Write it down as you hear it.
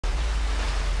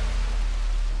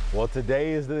Well,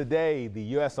 today is the day. The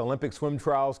U.S. Olympic swim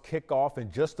trials kick off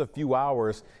in just a few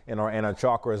hours. And our Anna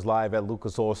Chalker is live at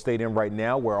Lucas Oil Stadium right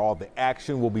now, where all the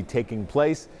action will be taking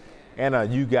place. Anna,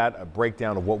 you got a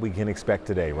breakdown of what we can expect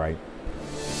today, right?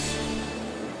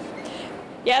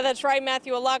 Yeah, that's right,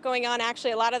 Matthew. A lot going on.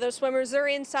 Actually, a lot of those swimmers, they're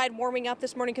inside warming up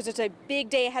this morning because it's a big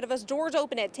day ahead of us. Doors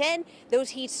open at 10. Those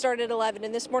heats start at 11.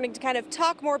 And this morning, to kind of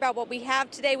talk more about what we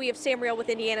have today, we have Sam Reel with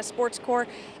Indiana Sports Corps.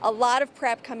 A lot of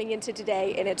prep coming into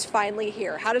today, and it's finally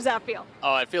here. How does that feel?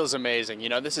 Oh, it feels amazing. You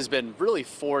know, this has been really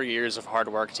 4 years of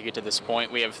hard work to get to this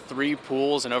point. We have 3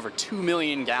 pools and over 2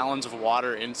 million gallons of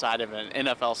water inside of an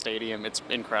NFL stadium. It's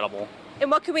incredible.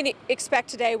 And what can we expect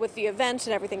today with the events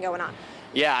and everything going on?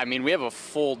 Yeah, I mean, we have a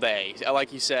full day.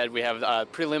 Like you said, we have a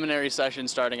preliminary session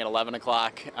starting at 11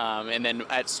 o'clock, and then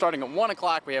starting at 1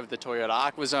 o'clock, we have the Toyota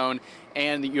Aqua Zone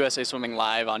and the USA Swimming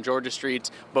Live on Georgia Street.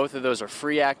 Both of those are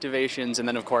free activations, and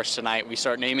then, of course, tonight we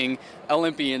start naming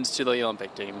Olympians to the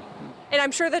Olympic team. And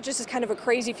I'm sure that just is kind of a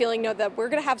crazy feeling, though, that we're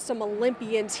going to have some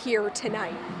Olympians here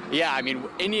tonight. Yeah, I mean,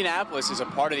 Indianapolis is a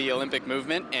part of the Olympic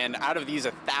movement, and out of these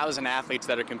 1,000 athletes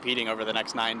that are competing over the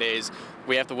next 9 days,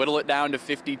 we have to whittle it down to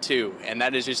 52, and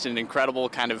that is just an incredible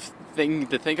kind of thing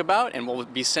to think about, and we'll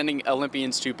be sending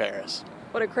Olympians to Paris.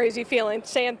 What a crazy feeling.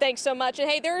 Sam, thanks so much. And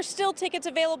hey, there are still tickets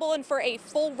available, and for a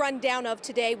full rundown of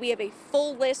today, we have a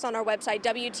full list on our website,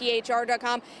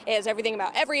 WTHR.com. It has everything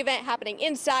about every event happening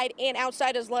inside and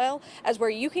outside, as well as where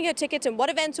you can get tickets and what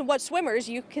events and what swimmers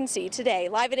you can see today.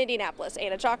 Live in Indianapolis,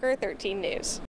 Anna Chalker, 13 News.